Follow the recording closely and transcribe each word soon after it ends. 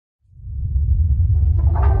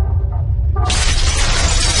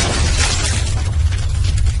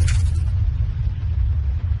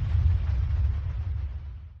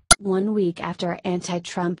1 week after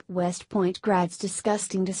anti-Trump West Point grad's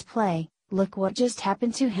disgusting display, look what just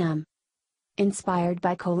happened to him. Inspired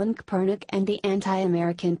by Colin Kaepernick and the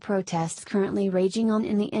anti-American protests currently raging on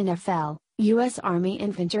in the NFL, U.S. Army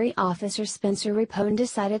Infantry Officer Spencer Rapone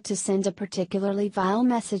decided to send a particularly vile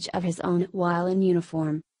message of his own while in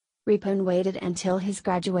uniform. Rapone waited until his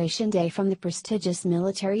graduation day from the prestigious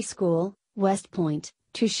military school, West Point,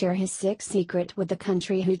 to share his sick secret with the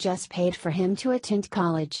country who just paid for him to attend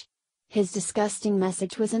college. His disgusting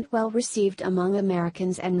message wasn't well received among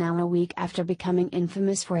Americans, and now, a week after becoming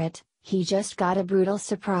infamous for it, he just got a brutal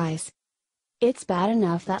surprise. It's bad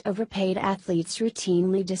enough that overpaid athletes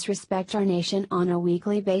routinely disrespect our nation on a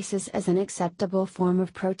weekly basis as an acceptable form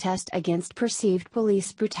of protest against perceived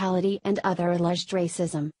police brutality and other alleged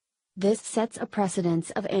racism. This sets a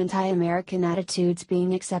precedent of anti-American attitudes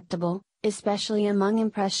being acceptable, especially among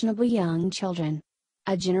impressionable young children.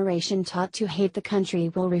 A generation taught to hate the country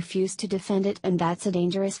will refuse to defend it, and that's a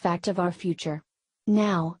dangerous fact of our future.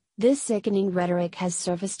 Now, this sickening rhetoric has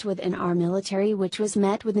surfaced within our military, which was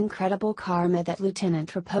met with incredible karma that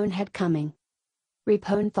Lieutenant Rapone had coming.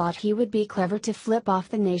 Rapone thought he would be clever to flip off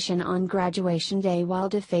the nation on graduation day while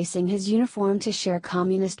defacing his uniform to share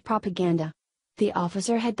communist propaganda. The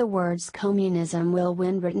officer had the words "Communism will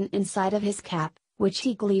win" written inside of his cap, which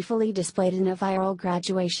he gleefully displayed in a viral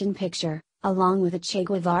graduation picture, along with a Che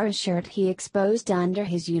Guevara shirt he exposed under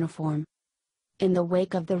his uniform. In the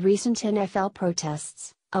wake of the recent NFL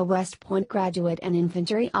protests, a West Point graduate and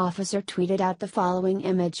infantry officer tweeted out the following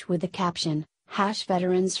image with the caption,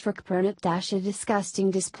 #Veterans for Kaepernick. A disgusting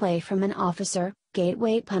display from an officer,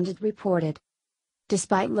 Gateway Pundit reported.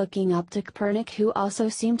 Despite looking up to Kaepernick, who also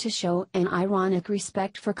seemed to show an ironic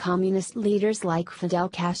respect for communist leaders like Fidel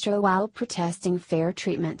Castro while protesting fair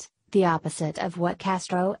treatment, the opposite of what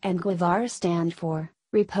Castro and Guevara stand for,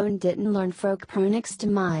 Rapone didn't learn for Kaepernick's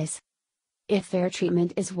demise. If fair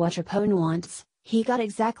treatment is what Rapone wants, he got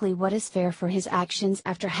exactly what is fair for his actions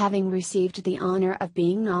after having received the honor of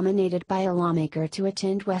being nominated by a lawmaker to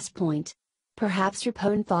attend West Point. Perhaps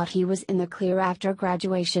Rapone thought he was in the clear after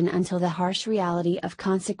graduation until the harsh reality of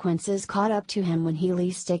consequences caught up to him when he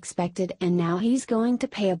least expected, and now he's going to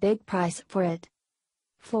pay a big price for it.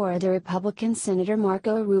 Florida Republican Senator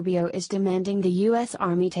Marco Rubio is demanding the U.S.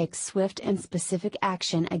 Army take swift and specific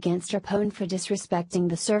action against Rapone for disrespecting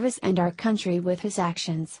the service and our country with his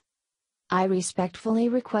actions. I respectfully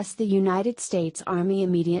request the United States Army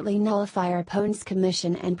immediately nullify Rapone's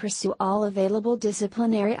commission and pursue all available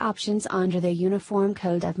disciplinary options under the Uniform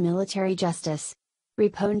Code of Military Justice.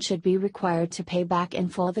 Rapone should be required to pay back in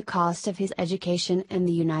full the cost of his education, and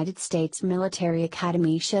the United States Military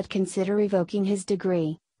Academy should consider revoking his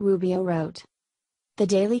degree, Rubio wrote. The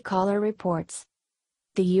Daily Caller reports.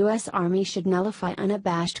 The U.S. Army should nullify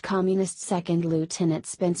unabashed communist Second Lieutenant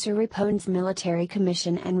Spencer Rapone's military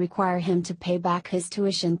commission and require him to pay back his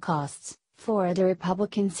tuition costs, Florida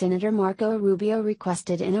Republican Senator Marco Rubio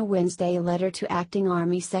requested in a Wednesday letter to Acting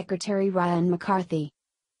Army Secretary Ryan McCarthy.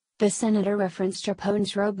 The senator referenced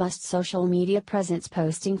Rapone's robust social media presence,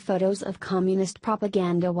 posting photos of communist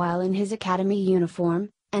propaganda while in his academy uniform,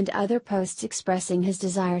 and other posts expressing his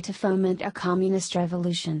desire to foment a communist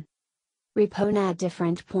revolution. Rapone at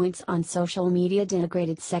different points on social media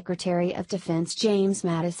denigrated Secretary of Defense James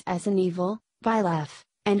Mattis as an evil, vile F,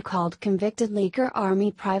 and called convicted leaker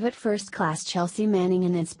Army Private First Class Chelsea Manning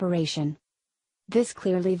an inspiration. This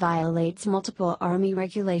clearly violates multiple Army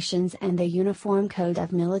regulations and the Uniform Code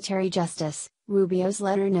of Military Justice, Rubio's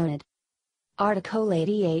letter noted. Article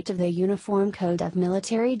 88 of the Uniform Code of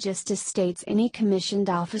Military Justice states any commissioned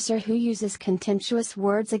officer who uses contemptuous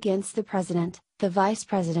words against the President, the Vice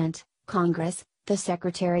President, Congress, the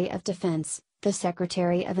Secretary of Defense, the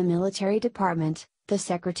Secretary of a Military Department, the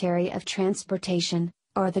Secretary of Transportation,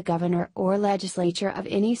 or the Governor or Legislature of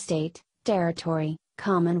any state, territory,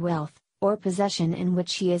 commonwealth, or possession in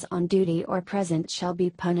which he is on duty or present shall be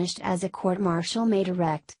punished as a court-martial may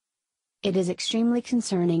direct. It is extremely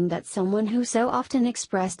concerning that someone who so often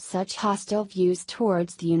expressed such hostile views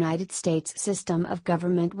towards the United States system of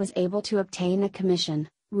government was able to obtain a commission,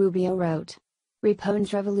 Rubio wrote.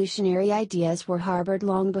 Rapone's revolutionary ideas were harbored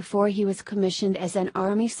long before he was commissioned as an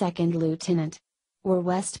Army second lieutenant. Were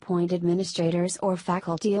West Point administrators or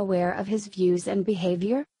faculty aware of his views and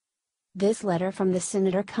behavior? This letter from the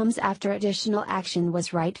senator comes after additional action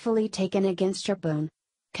was rightfully taken against Rapone.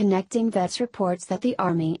 Connecting Vets reports that the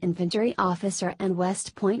Army infantry officer and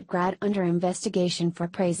West Point grad under investigation for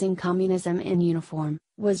praising communism in uniform,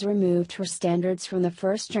 was removed for standards from the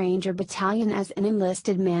 1st Ranger Battalion as an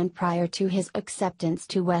enlisted man prior to his acceptance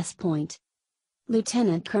to West Point.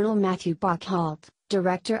 Lieutenant Colonel Matthew Buckholt,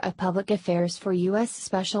 Director of Public Affairs for U.S.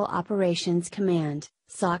 Special Operations Command,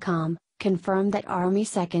 SOCOM, confirmed that Army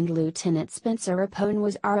 2nd Lieutenant Spencer Rapone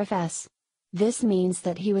was RFS. This means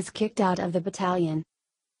that he was kicked out of the battalion.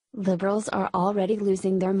 Liberals are already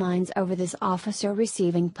losing their minds over this officer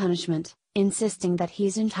receiving punishment, insisting that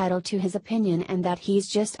he's entitled to his opinion and that he's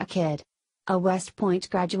just a kid. A West Point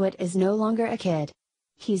graduate is no longer a kid.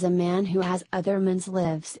 He's a man who has other men's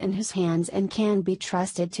lives in his hands and can be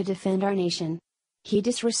trusted to defend our nation. He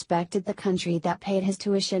disrespected the country that paid his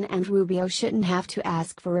tuition, and Rubio shouldn't have to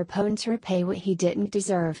ask for Rapone to repay what he didn't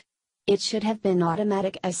deserve. It should have been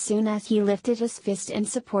automatic as soon as he lifted his fist in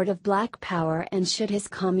support of Black Power and should his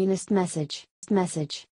communist message.